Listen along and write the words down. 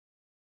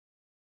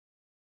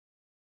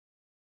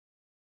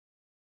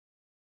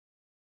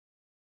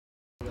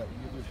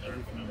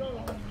everything all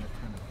in there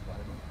kind of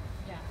divided.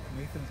 Yeah.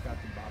 Nathan's got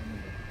the bottom of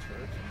the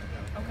church, and they've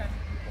got Okay.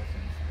 people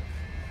things.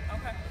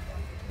 Okay.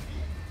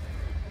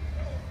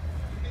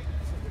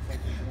 So it looks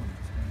like they're doing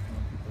just kind of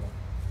telling people.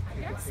 I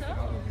guess take so. it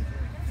out over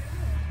here.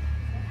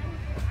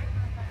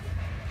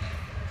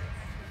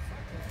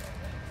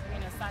 I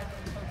mean, aside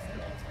from the folks in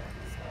there too.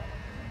 So.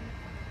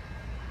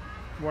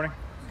 Good morning.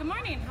 Good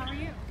morning. How are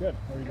you? Good.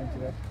 How are you doing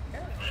today?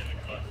 Good.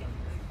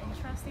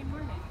 Interesting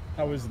morning.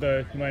 How was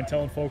you mind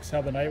telling folks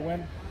how the night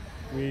went?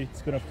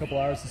 It's been a couple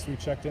hours since we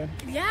checked in.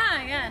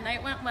 Yeah.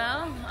 Night went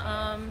well.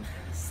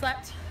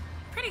 Slept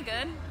pretty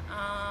good.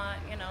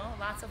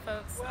 Lots of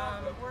folks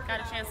got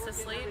a chance to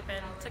sleep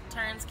and took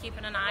turns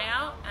keeping an eye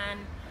out. And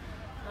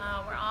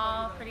we're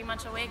all pretty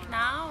much awake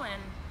now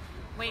and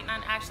waiting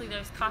on. Actually,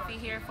 there's coffee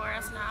here for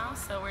us now,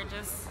 so we're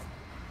just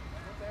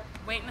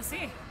waiting to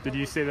see. Did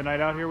you stay the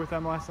night out here with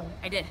them last night?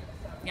 I did.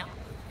 Yeah.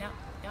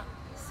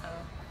 So,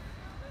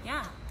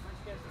 yeah. So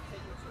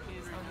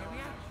here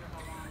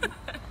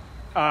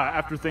we are.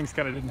 After things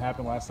kind of didn't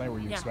happen last night, were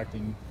you Yeah.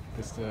 expecting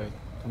this to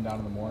come down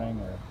in the morning,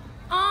 or?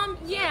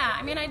 Yeah.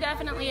 I mean, I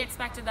definitely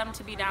expected them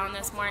to be down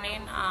this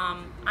morning.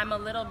 I'm a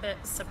little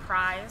bit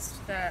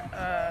surprised that.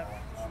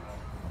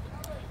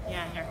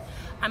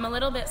 I'm a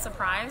little bit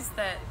surprised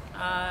that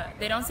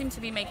they don't seem to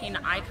be making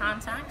eye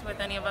contact with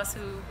any of us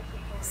who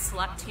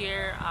slept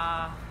here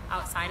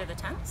outside of the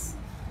tents.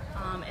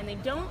 And they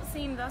don't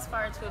seem thus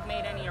far to have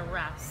made any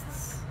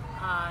arrests.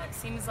 It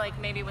seems like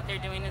maybe what they're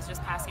doing is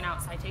just passing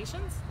out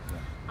citations.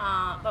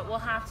 But we'll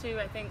have to,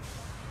 I think,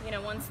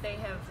 once they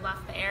have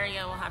left the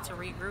area, we'll have to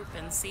regroup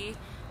and see,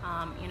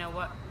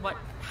 what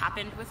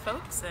happened with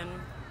folks and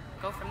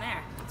go from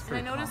there. And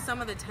I noticed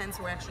some of the tents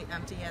were actually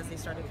empty as they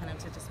started kind of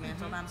to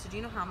dismantle them. So do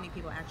you know how many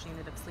people actually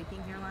ended up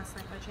sleeping here last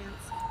night by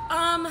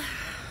chance?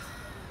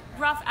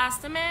 Rough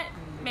estimate,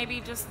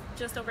 maybe just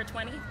over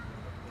 20.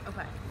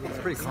 Okay. It's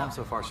pretty calm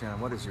so far, Shannon.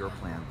 What is your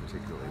plan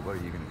particularly? What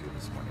are you going to do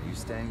this morning? Are you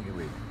staying or are you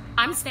leaving?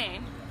 I'm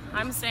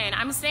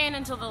staying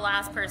until the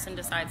last person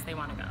decides they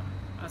want to go.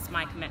 That's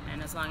my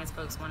commitment. As long as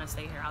folks want to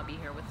stay here, I'll be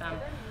here with them.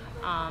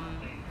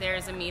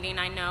 There's a meeting,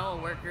 I know,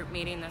 a work group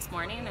meeting this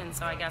morning, and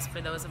so I guess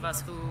for those of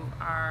us who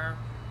are,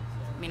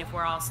 if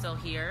we're all still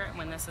here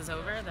when this is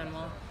over, then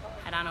we'll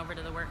head on over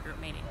to the work group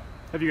meeting.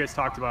 Have you guys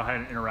talked about how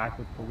to interact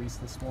with police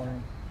this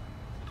morning?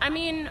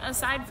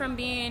 Aside from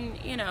being,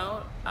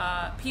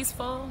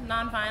 peaceful,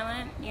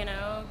 nonviolent,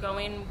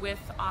 going with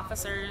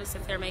officers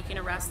if they're making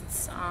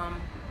arrests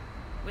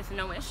with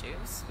no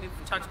issues. We've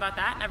talked about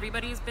that, and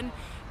everybody's been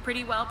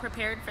pretty well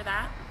prepared for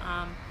that.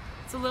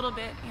 It's a little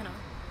bit,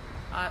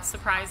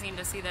 surprising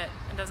to see that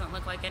it doesn't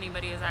look like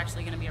anybody is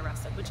actually going to be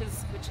arrested, which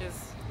is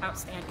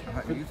outstanding.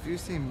 You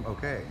seem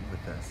okay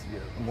with this.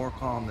 You're more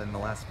calm than the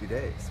last few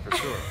days, for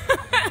sure.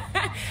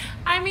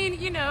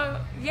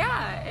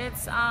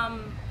 It's.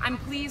 I'm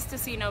pleased to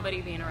see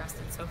nobody being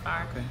arrested so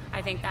far. Okay.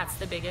 I think that's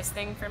the biggest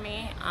thing for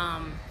me.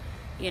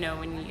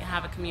 When you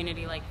have a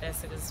community like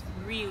this, it was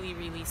really,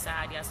 really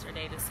sad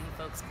yesterday to see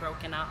folks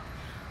broken up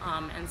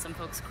and some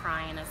folks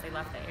crying as they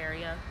left the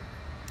area,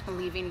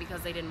 leaving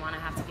because they didn't want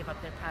to have to give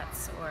up their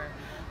pets or,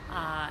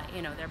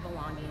 their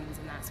belongings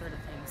and that sort of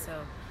thing.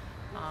 So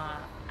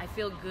I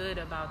feel good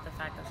about the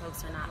fact that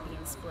folks are not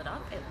being split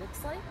up, it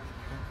looks like,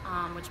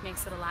 which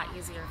makes it a lot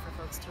easier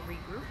for folks to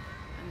regroup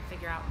and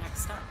figure out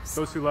next steps.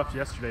 Those who left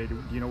yesterday,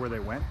 do you know where they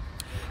went?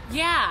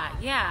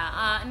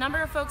 Yeah. A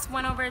number of folks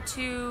went over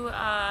to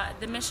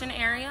the Mission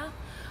area,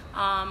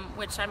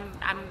 which I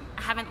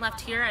haven't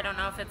left here. I don't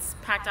know if it's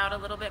packed out a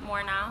little bit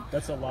more now.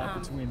 That's a lot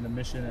between the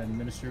Mission and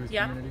Ministry with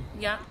Community.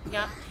 Yep.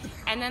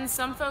 And then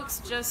some folks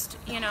just,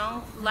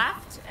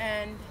 left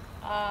and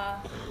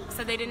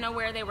so they didn't know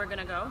where they were going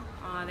to go.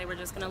 They were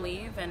just going to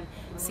leave and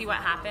see what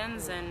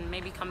happens and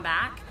maybe come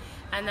back.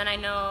 And then I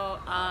know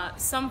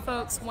some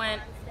folks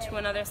went to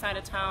another side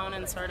of town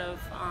and sort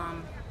of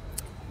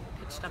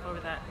pitched up over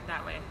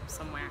that way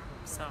somewhere.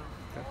 So,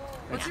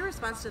 What's your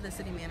response to the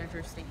city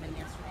manager's statement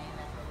yesterday?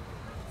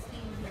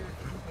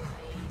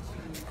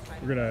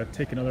 We're going to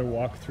take another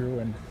walk through,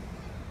 and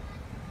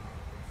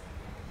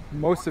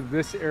most of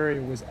this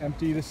area was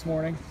empty this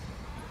morning.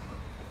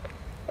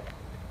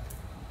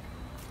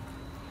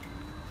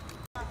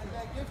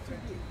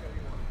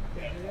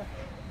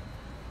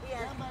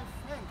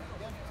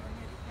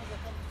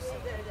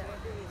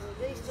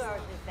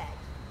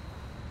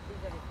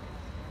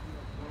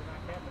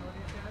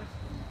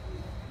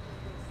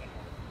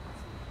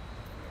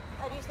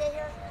 Oh, do you stay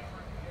here?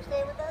 You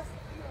stay with us?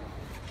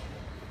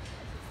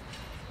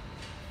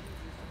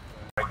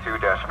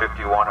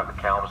 2-51 of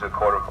the Kalamazoo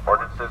Code of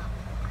Ordinances.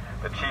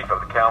 The Chief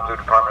of the Kalamazoo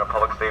Department of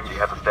Public Safety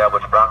has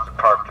established Bronson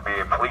Park to be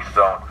a police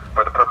zone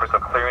for the purpose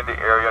of clearing the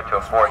area to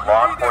afford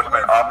law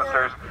enforcement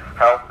officers,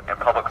 health, and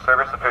public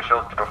service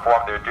officials to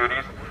perform their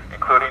duties,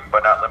 including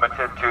but not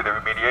limited to the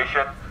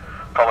remediation,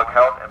 public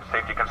health, and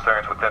safety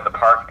concerns within the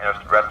park and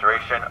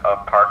restoration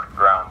of park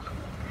grounds.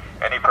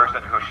 Any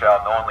person who shall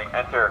knowingly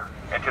enter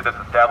into this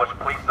established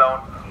police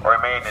zone or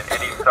remain in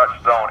any such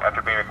zone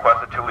after being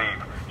requested to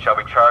leave shall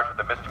be charged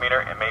with a misdemeanor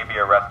and may be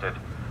arrested.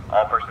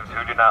 All persons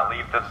who do not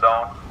leave this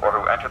zone or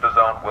who enter the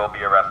zone will be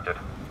arrested.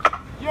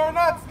 You're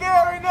not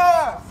scaring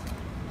us!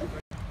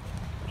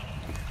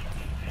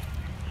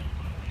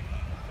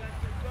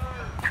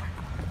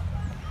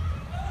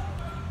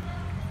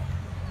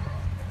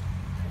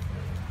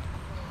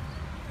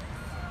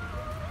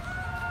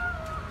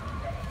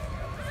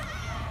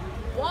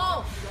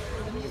 Whoa!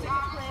 The music is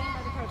playing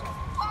by the protest.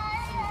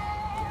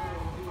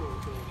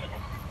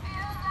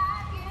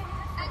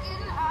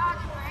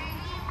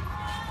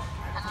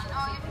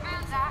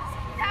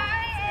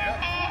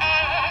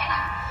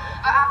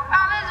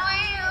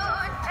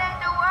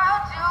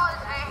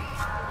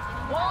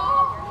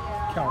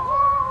 Count.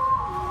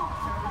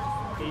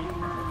 8.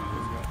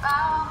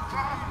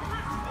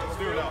 Let's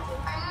do it now.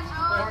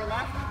 Far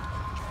left.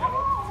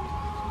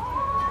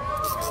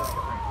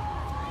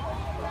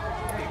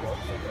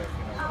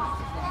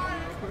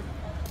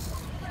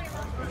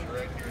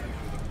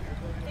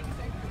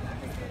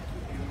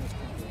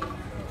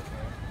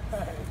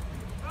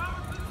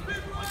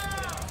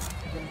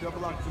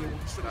 Double up to you. Don't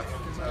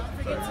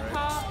forget to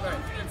call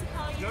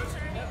your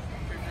insurance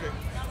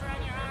number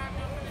on your arm.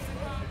 Don't forget to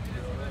call.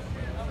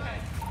 Okay.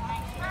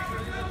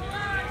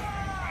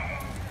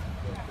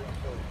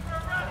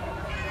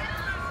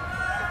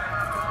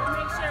 We'll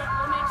make sure.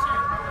 We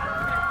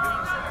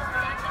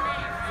got your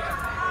name.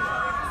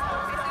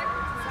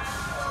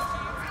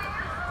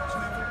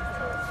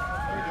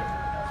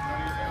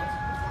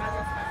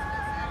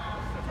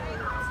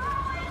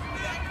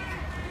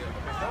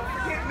 Don't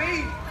forget me.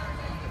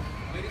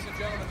 Ladies and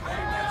gentlemen,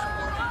 next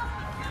warning.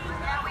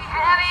 We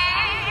have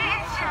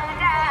each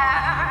other,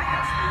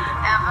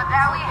 and for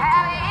that we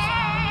have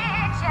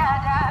each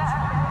other.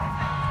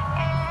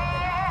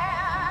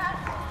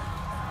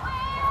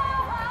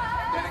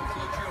 That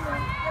includes you,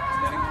 ma'am.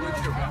 That includes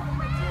you.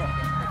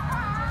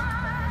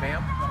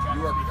 Ma'am,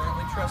 you are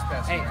currently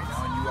trespassing right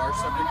now, and you are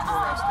subject to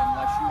arrest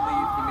unless you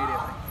leave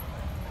immediately.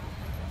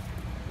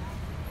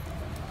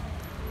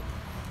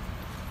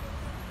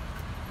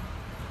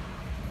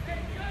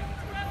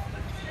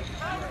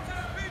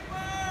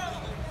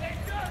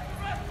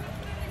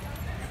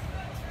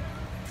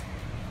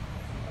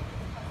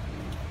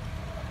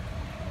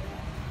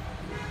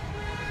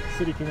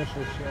 City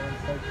Commissioner Shannon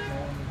Sykes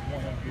Nehring is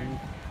one of the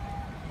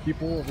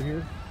people over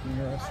here being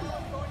arrested.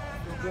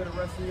 Feel good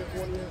arresting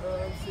one of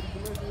your city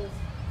commissioners?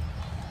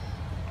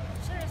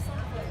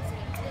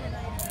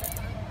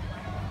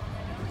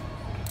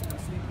 You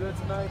sleep good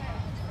tonight?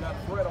 Got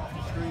bread off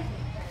the street.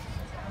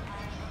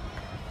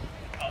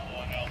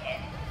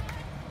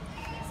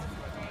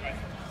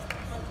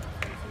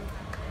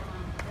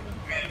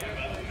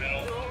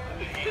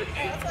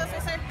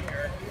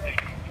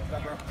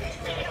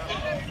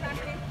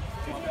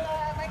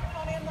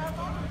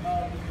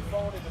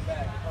 Phone in the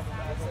back.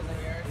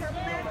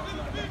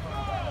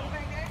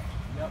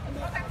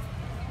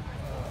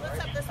 What's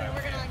up this way?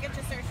 We're gonna get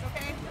you searched,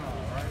 okay?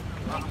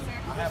 Thank you, sir.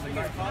 I have a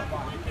nice phone.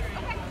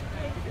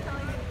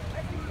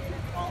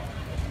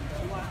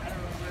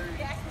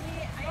 Yeah, can we,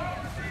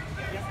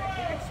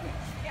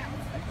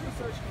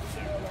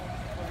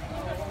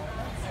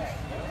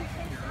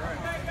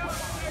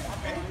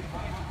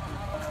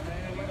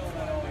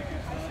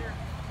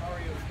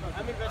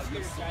 I'm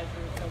investigating guys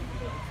who are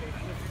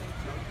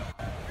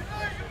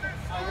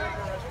I work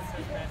for Russian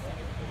trespassing.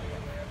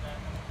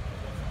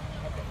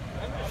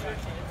 I'm just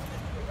searching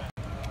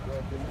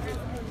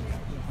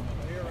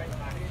You're right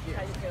back.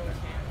 How you feeling?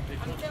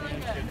 I'm feeling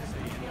good.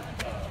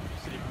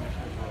 City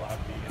commissioners were allowed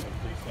to be in the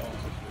police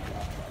zones.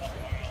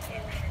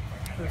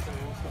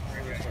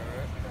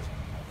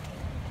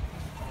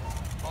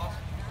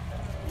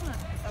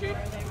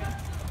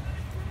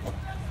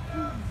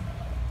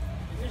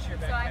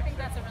 So I think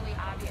that's a really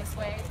obvious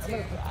way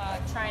to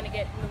trying to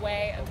get in the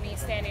way of me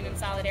standing in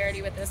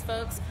solidarity with those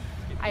folks.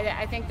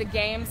 I think the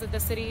games that the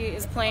city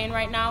is playing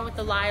right now with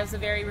the lives of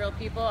very real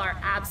people are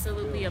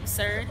absolutely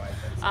absurd.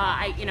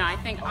 I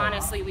think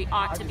honestly we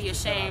ought to be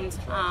ashamed.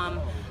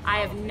 I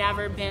have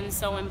never been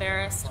so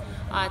embarrassed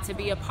to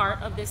be a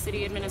part of this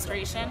city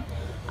administration.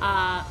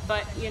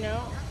 But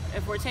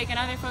if we're taking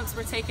other folks,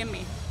 we're taking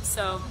me.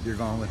 So You're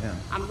going with him.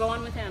 I'm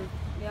going with him.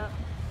 Yep.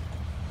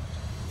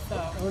 So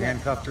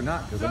Handcuffed or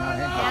not? Because they're not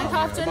handcuffed.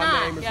 handcuffed or My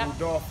not. name is Yep.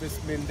 Rudolphus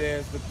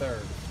Mendez III.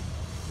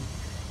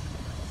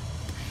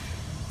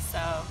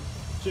 So.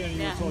 Shannon, you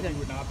Yeah. were told you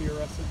would not be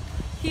arrested?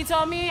 He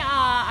told me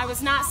I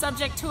was not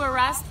subject to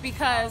arrest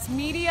because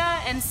media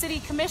and city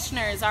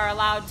commissioners are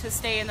allowed to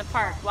stay in the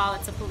park while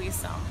it's a police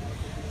zone.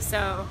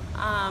 So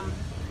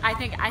I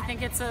think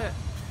it's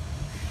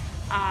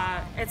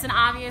an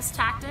obvious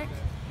tactic.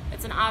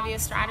 It's an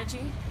obvious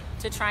strategy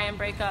to try and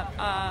break up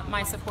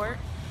my support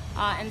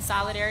in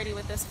solidarity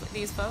with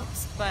these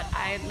folks. But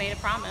I made a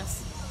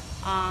promise.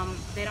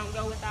 They don't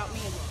go without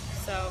me.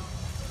 So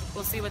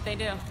we'll see what they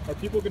do. Are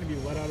people going to be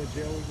let out of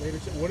jail later?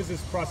 What does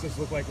this process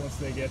look like once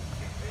they get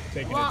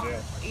taken to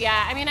jail?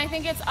 Yeah, I mean, I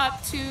think it's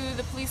up to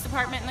the police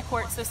department and the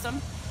court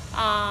system.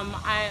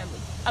 I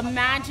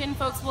imagine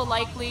folks will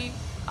likely,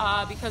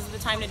 because of the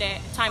time of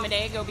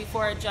day, go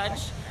before a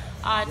judge.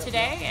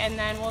 today, and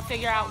then we'll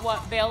figure out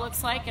what bail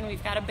looks like, and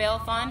we've got a bail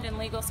fund and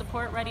legal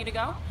support ready to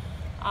go.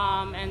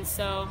 And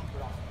so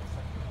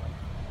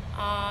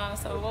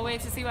we'll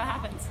wait to see what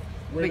happens.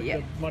 Where did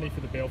the money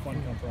for the bail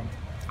fund come from?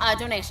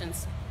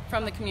 Donations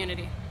from the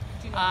community.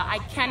 I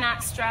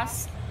cannot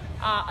stress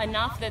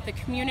enough that the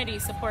community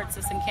supports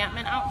this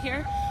encampment out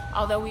here,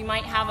 although we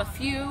might have a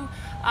few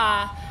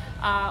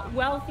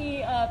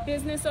wealthy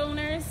business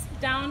owners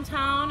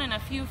downtown and a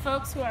few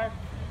folks who are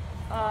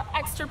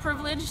extra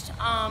privileged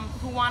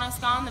who want us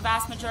gone. The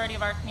vast majority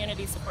of our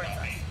community supports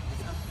us.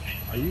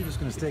 Are you just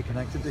going to stay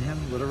connected to him,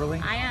 literally?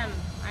 I am.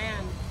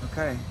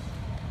 Okay.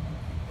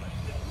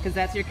 Because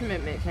that's your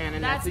commitment,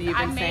 Shannon. That's what you've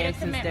been saying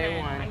since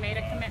day one. I made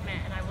a commitment,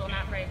 and I will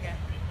not break it.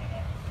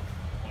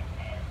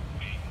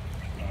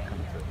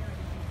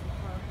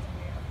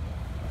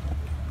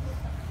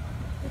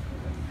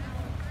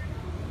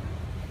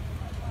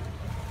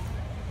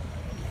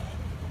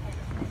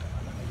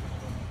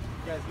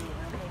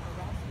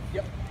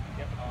 Yep.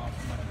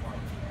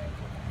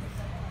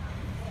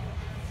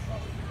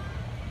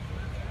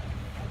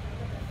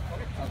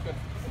 Okay, sounds good.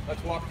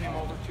 Let's walk him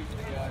over to the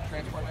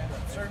transport man.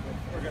 Sir,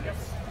 we're good. We're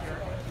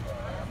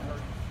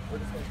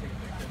just going to take a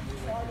picture.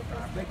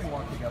 They can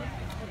walk together.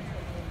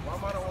 Why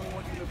am I the only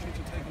one getting a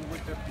picture taken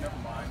with them? Never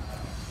mind.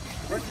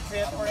 Where's the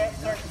transport at,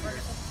 Sergeant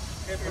Ferguson?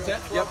 What's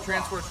that? Yep,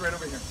 transport's right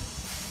over here.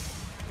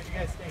 Could you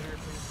guys stay here,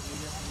 please?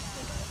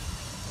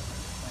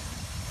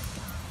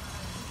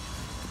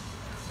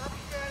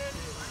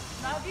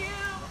 Love you.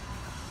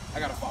 I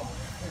got a follow.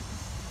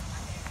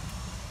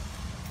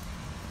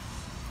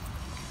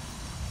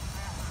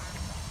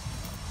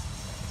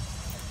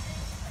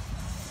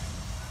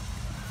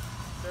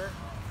 Sir?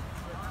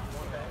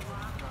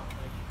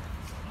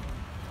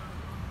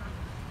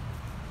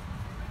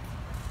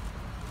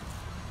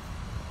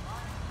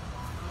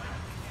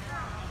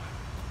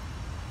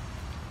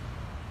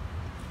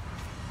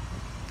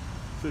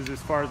 This is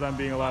as far as I'm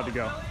being allowed to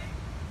go.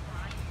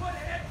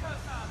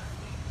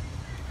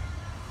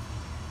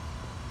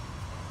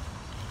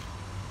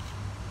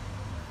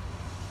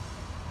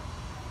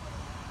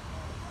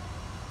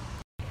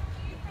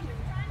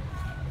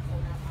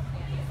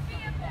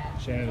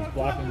 Shannon is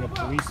blocking the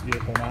police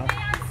vehicle now,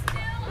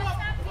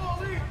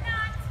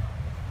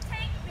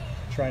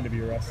 trying to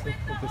be arrested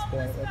at this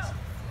point.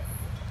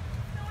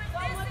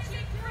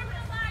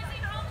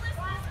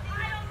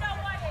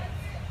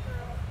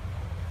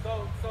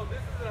 So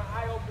this isn't a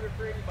eye opener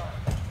for anybody.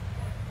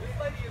 This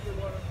lady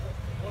isn't one of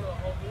the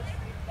homeless.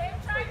 They're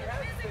trying to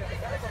physically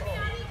push me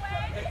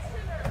anyway.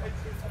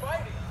 She's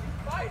fighting. She's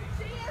fighting.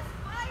 She is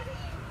fighting.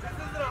 This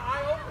isn't an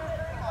eye opener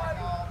for anybody.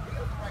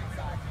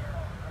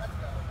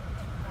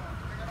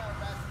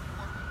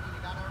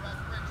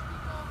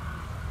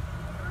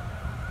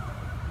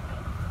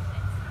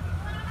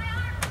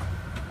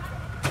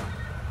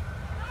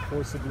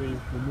 Forcibly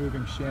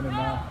removing Shannon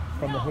now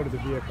from the hood of the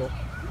vehicle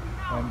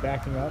and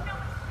backing up.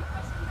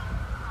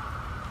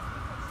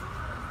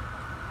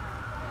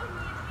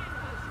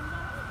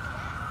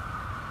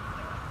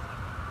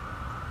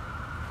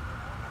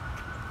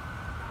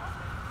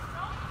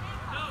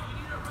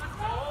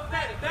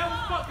 If that was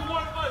fucking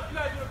one of us, you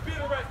guys would have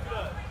been arrested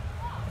us.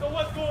 So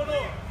what's going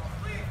on?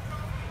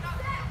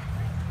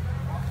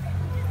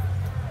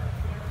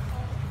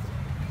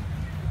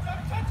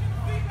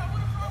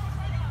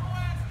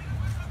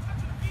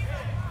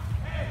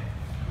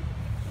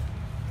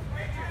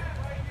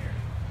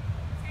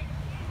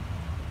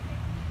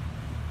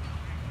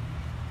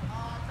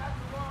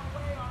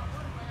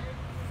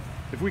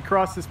 If we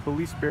cross this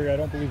police barrier, I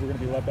don't believe we're going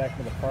to be let back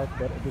into the park,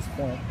 but at this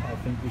point, I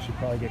think we should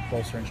probably get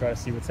closer and try to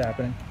see what's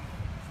happening.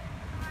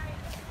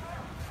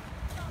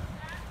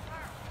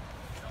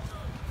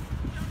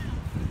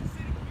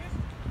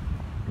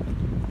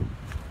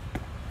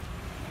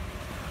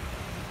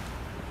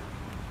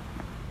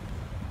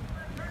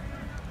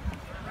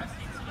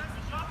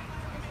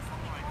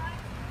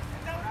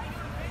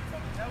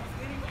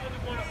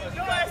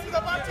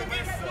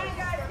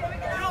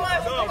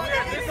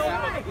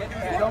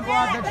 Don't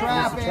block the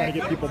traffic. Trying to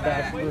get people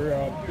back.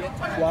 We're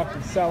blocked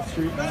in South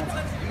Street now. You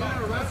want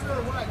to arrest her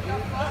or what, dude?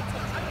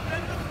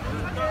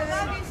 I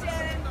love you,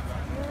 Shannon.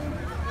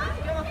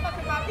 You don't fuck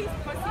about these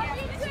pussy ass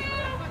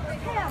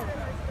bitches.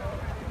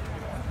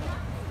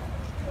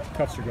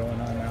 Cuffs are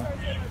going on now.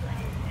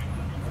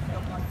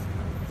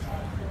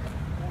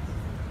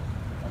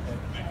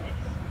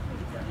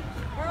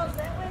 Girls,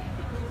 that way.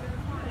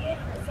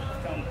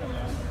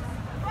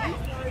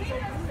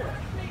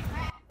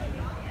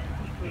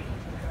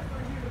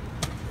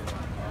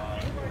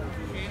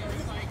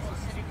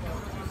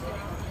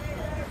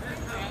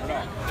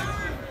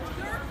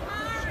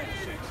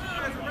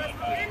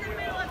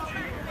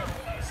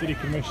 City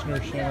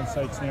Commissioner Shannon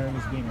Sykes Nehring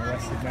is being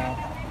arrested now.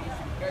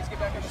 Guys, get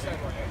back on the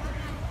sidewalk.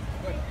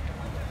 Good.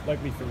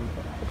 Likely for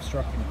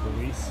obstructing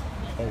police,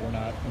 but we're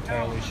not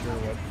entirely sure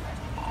what.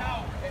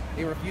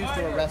 They refused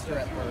to arrest her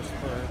at first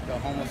for the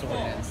homeless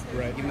ordinance,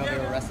 Right. even though they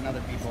were arresting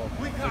other people.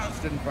 So she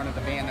stood in front of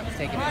the van that was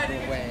taking people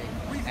away,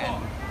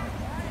 and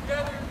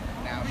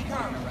now she's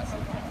getting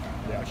arrested.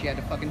 But she had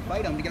to fucking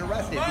fight them to get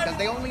arrested because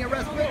they only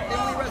arrest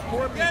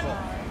poor people.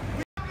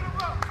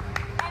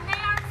 And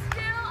they are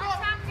still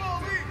attempting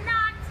to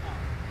not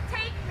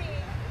take me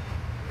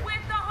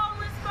with the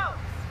homeless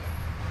folks.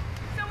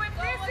 So if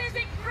this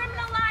isn't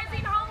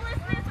criminalizing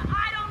homelessness,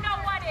 I don't know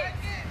what is.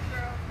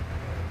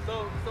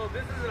 So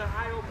this isn't a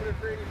eye opener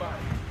for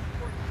anybody.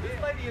 This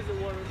lady isn't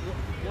one of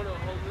the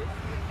homeless.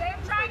 They're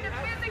trying to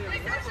physically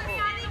push me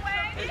out of the way.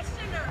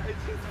 And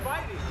she's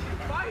fighting.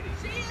 She's fighting.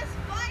 She is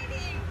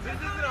fighting. This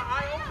isn't an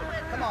eye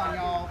opener. Come on,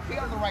 y'all. Be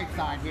on the right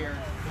side here.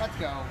 Let's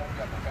go.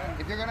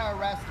 If you're gonna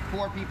arrest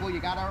poor people, you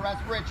gotta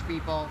arrest rich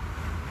people.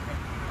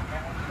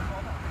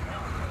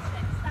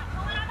 Stop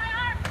pulling on my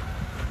arm.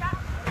 Stop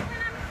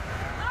pulling on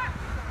my arm.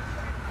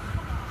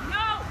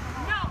 No,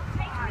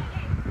 take me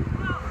in.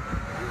 No.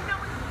 You know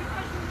it's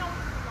because you know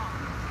it's the law.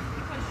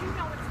 Because you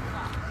know it's the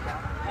law.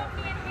 Put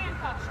me in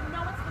handcuffs. You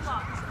know it's the law.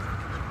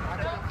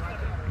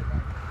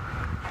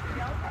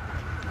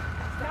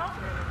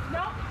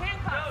 No,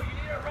 handcuffs. No, you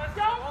need to arrest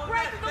her. Don't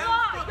break the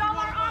law. Y'all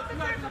are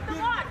officers of the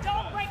law.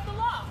 Don't break the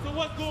law. So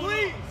what's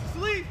going on?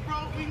 Sleep, bro.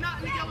 We not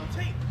in the yellow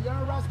tape. You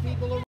gotta arrest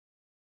people.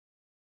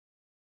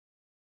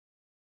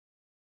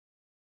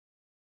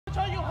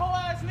 Tell you whole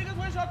ass niggas,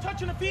 what y'all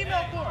touching a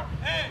female for?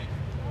 Hey!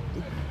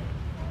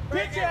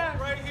 Bitch ass!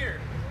 Right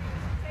here.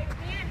 Take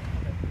me in.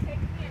 Take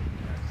me in.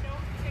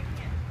 Take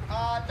me in.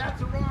 That's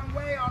the wrong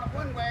way on a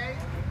one-way.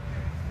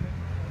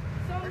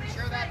 So Pretty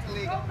sure that's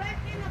illegal. Go back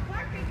in the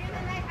park again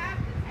and they have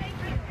to take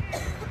you.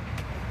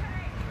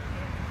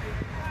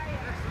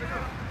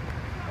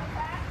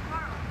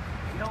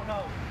 Don't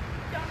know.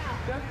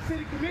 That's the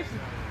city commissioner.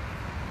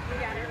 We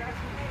got it right.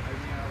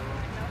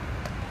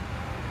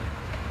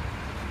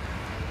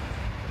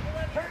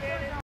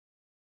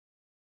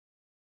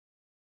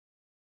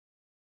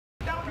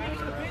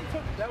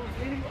 That was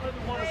any other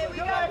one of us.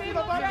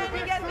 We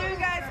got new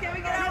guys. Can we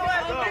get out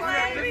of the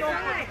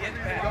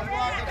Don't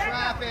block the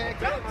traffic.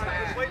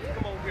 Wait to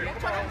come over here.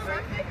 Come on, sir.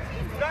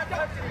 Stop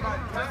touching me.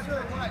 Touch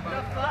her what?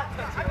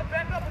 I can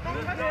back up, but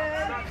don't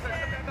touch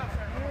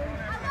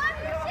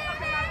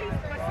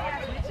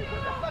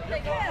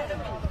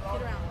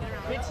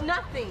me. It's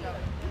nothing.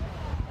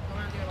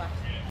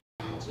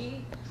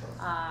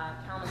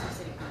 Kalamazoo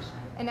City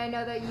Commissioner. And I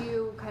know that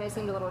you kind of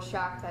seemed a little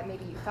shocked that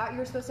maybe you thought you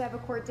were supposed to have a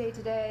court date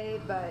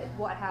today, but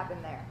what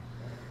happened there?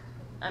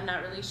 I'm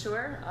not really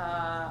sure.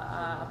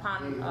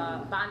 Upon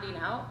bonding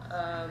out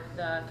of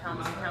the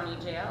Kalamazoo County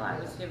Jail, I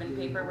was given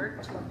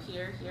paperwork to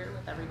appear here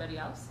with everybody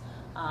else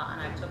on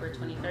October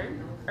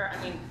 23rd.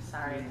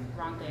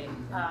 Wrong day.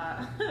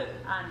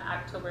 On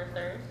October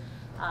 3rd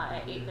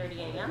at 8:30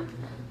 a.m.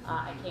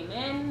 I came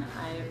in,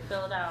 I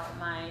filled out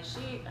my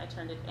sheet, I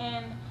turned it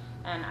in,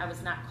 and I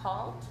was not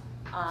called.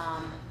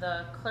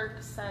 The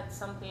clerk said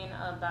something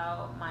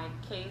about my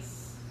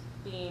case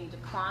being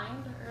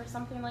declined or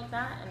something like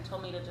that and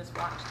told me to just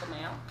watch the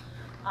mail.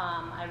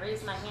 I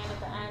raised my hand at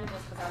the end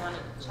just because I wanted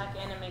to check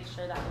in and make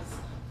sure that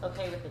was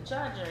okay with the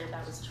judge or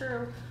that was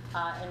true,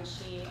 and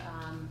she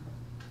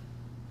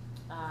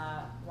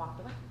walked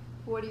away.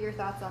 What are your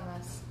thoughts on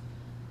this?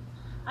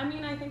 I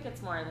mean, I think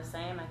it's more of the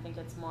same. I think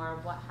it's more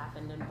of what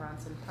happened in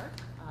Bronson Park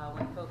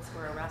when folks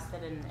were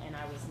arrested and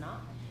I was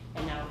not,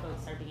 and now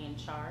folks are being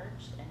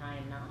charged and I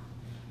am not.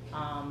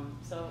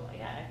 So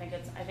yeah,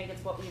 I think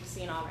it's what we've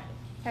seen already.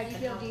 How do you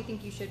feel? Do you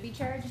think you should be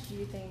charged? Do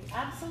you think?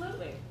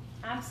 Absolutely.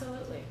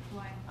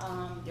 Why?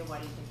 Why do you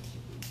think it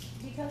should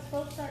be? Because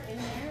folks are in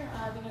there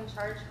being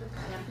charged with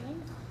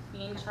camping,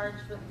 being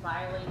charged with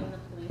violating the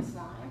police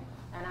line,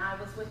 and I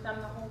was with them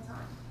the whole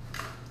time.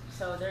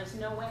 So there's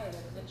no way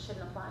that it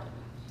shouldn't apply to me.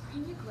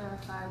 Can you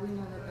clarify? We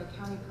know that the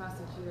county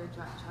prosecutor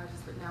dropped charges,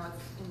 but now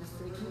it's in the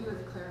city. Can you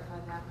clarify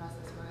that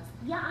process for us?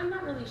 Yeah, I'm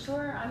not really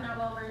sure. I'm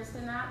not well versed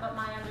in that, but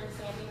my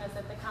understanding is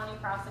that the county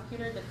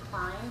prosecutor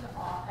declined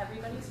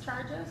everybody's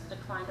charges,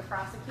 declined to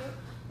prosecute,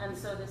 and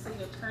so the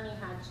city attorney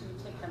had to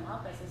take them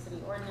up as a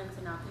city ordinance,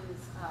 and now he's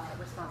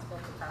responsible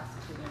for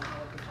prosecuting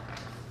all of the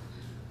charges.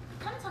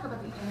 Kind of talk about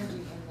the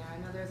energy in there. I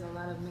know there's a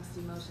lot of mixed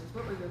emotions.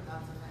 What were your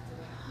thoughts on that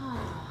today?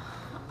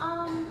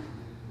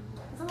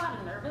 There's a lot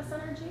of nervous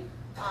energy,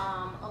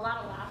 a lot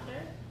of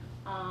laughter.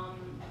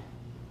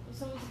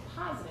 So it was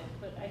positive,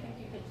 but I think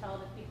you could tell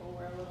that people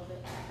were a little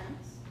bit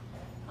tense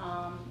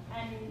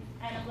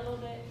and a little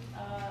bit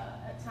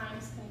at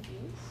times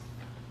confused.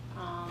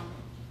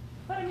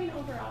 But I mean,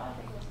 overall, I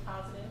think it was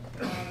positive.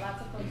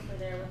 Lots of folks were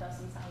there with us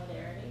in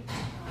solidarity,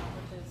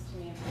 which is to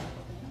me a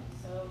beautiful thing.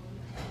 So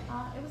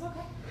it was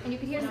okay. And you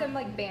could hear some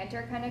like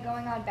banter kind of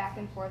going on back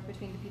and forth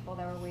between the people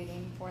that were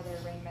waiting for their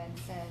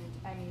arraignments, and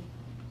I mean,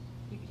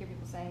 you could hear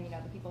people saying, you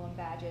know, the people in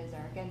badges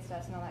are against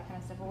us and all that kind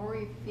of stuff. What were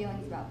your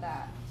feelings about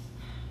that?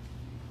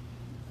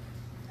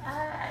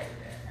 I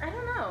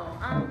don't know.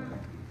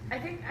 I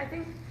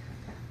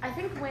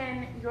think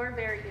when your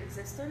very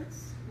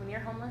existence, when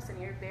you're homeless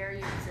and your very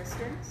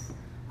existence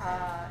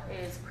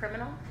is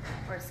criminal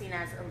or seen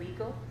as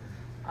illegal,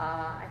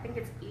 I think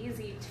it's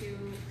easy to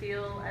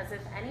feel as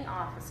if any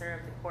officer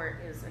of the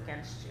court is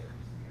against you.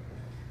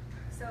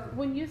 So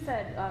when you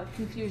said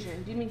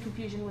confusion, do you mean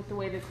confusion with the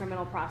way the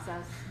criminal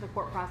process, the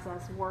court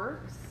process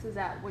works? Is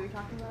that what you're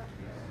talking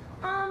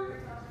about?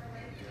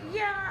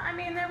 Yeah, I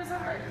mean, there was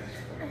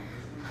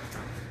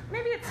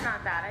maybe it's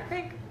not that.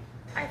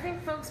 I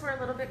think folks were a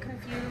little bit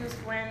confused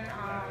when,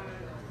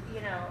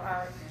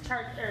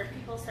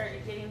 people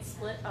started getting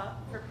split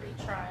up for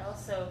pre-trial.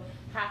 So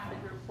half the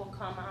group will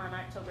come on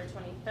October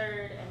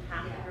 23rd and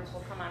half the group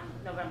will come on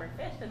November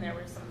 5th. And there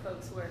were some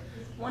folks who were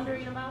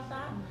wondering about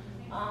that.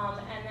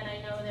 And then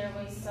I know there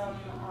was some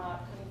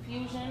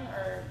confusion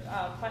or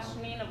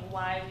questioning of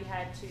why we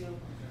had to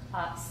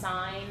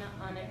sign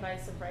an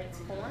advice of rights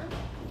form.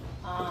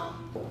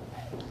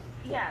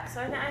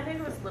 So I think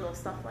it was little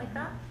stuff like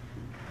that.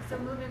 So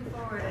moving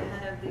forward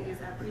ahead of these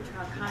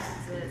pretrial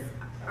conferences,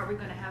 are we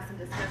going to have some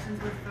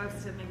discussions with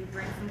folks to maybe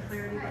bring some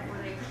clarity before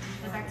they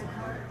head back to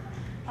court?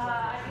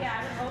 Yeah,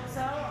 I would hope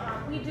so.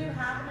 We do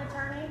have an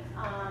attorney,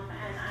 and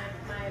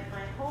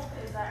my hope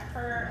is that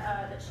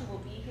that she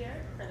will be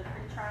here for the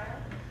pretrial.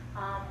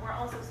 We're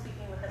also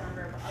speaking with a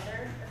number of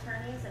other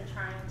attorneys and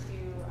trying to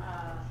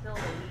build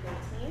a legal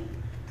team,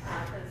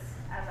 because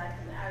as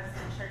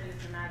I'm sure you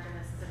can imagine,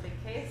 this is a big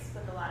case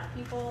with a lot of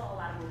people, a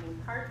lot of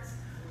moving parts,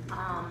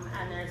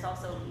 and there's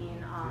also a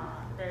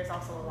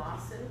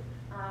lawsuit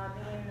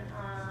being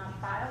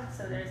filed.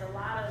 So there's a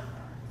lot of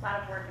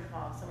work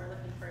involved. So we're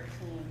looking for a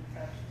team to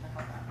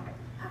help out.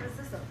 How does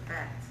this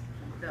affect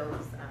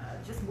those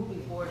just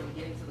moving forward and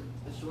getting to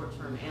the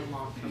short-term and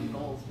long-term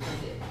goals?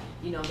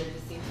 Because there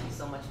just seems to be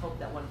so much hope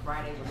that one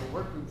Friday when the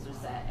work groups are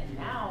set, and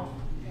now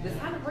this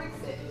kind of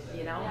breaks it.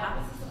 How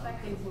does this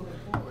affect things moving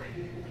forward?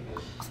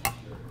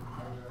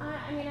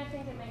 I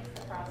think it makes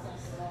the process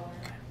slower.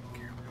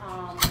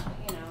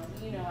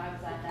 I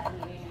was at that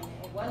meeting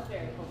and it was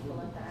very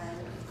hopeful at the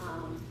end.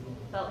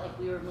 Felt like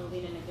we were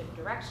moving in a good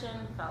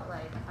direction. Felt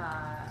like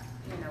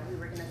we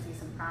were going to see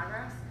some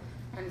progress.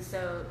 And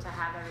so to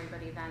have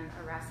everybody then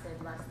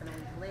arrested less than a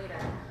week later,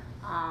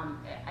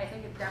 I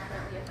think it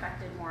definitely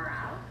affected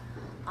morale.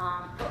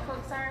 But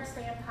folks are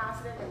staying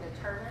positive and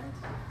determined.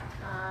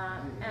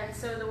 And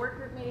so the work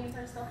group meetings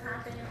are still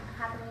happening.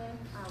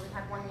 We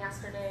had one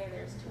yesterday.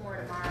 There's 2 more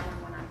tomorrow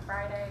and one on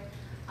Friday.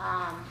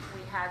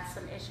 We had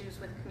some issues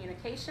with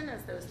communication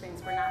as those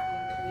things were not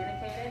being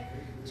communicated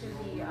to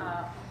the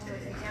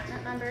homeless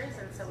encampment members,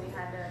 and so we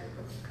had to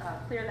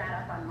clear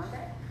that up on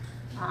Monday.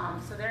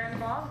 So they're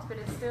involved, but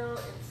it's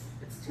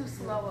too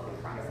slow of a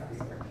process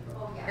for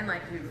people. And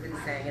like you've been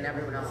saying, and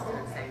everyone else has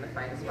been saying, the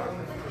fight is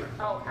wrong.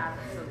 Oh,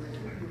 absolutely.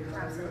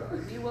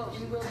 We will be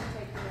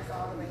taking this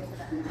all the way to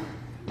the end.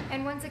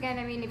 And once again,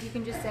 if you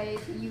can just say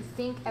you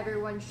think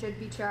everyone should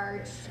be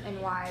charged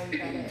and why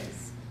that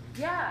is.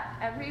 Yeah,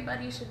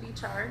 everybody should be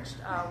charged.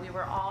 We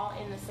were all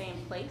in the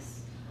same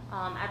place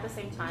at the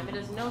same time. It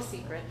is no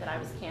secret that I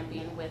was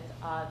camping with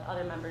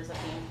other members of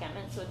the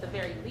encampment, so at the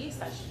very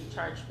least I should be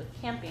charged with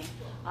camping.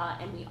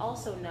 And we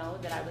also know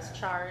that I was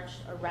charged,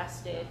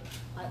 arrested,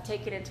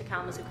 taken into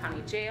Kalamazoo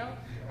County Jail,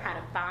 had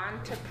a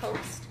bond to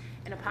post,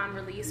 and upon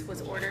release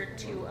was ordered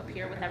to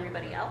appear with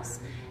everybody else.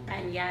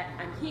 And yet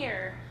I'm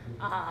here,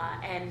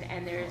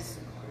 and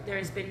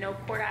there's been no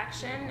court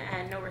action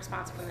and no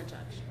response from the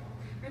judge.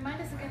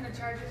 Remind us again the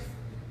charges.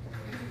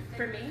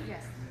 For me?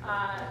 Yes.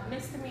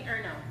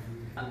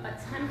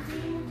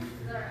 Attempting,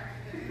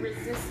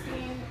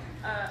 resisting,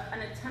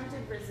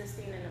 attempted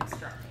resisting and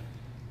obstructing.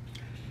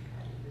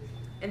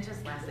 And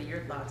just lastly,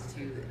 your thoughts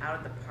too, out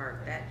of the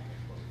park, that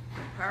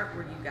part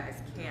where you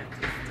guys camped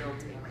is still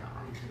taken off.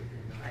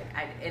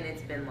 And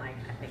it's been I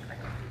think a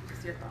week.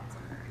 Just your thoughts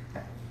on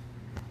that.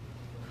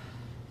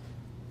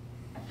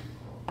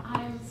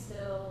 I'm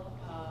still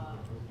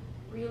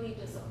really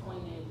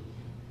disappointed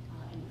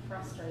and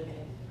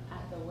frustrated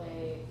at the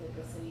way that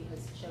the city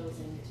has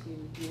chosen to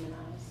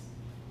demonize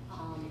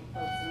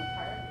folks in the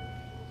park,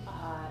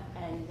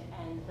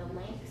 and the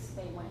lengths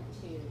they went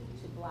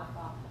to block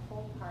off the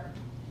whole park,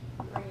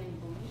 bring in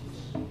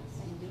bleach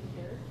and do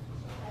dirt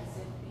as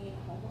if being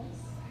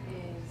homeless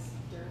is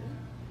dirty.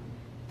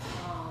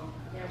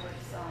 There were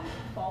some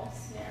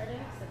false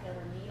narratives that there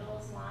were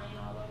needles lying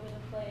all over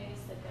the place,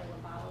 that there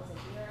were bottles of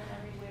urine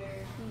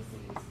everywhere,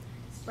 feces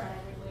spread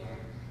everywhere.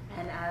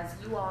 And as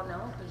you all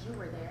know, because you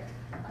were there,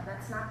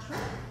 that's not true.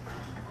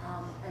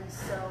 And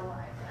so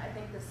I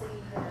think the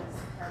city has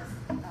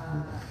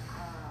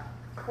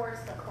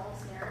forced a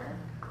false narrative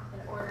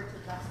in order to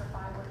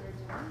justify what they're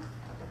doing,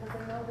 because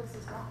they know this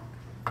is wrong.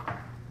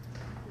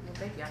 Well,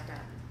 thank you. I've got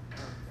it.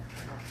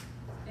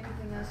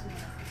 Anything else?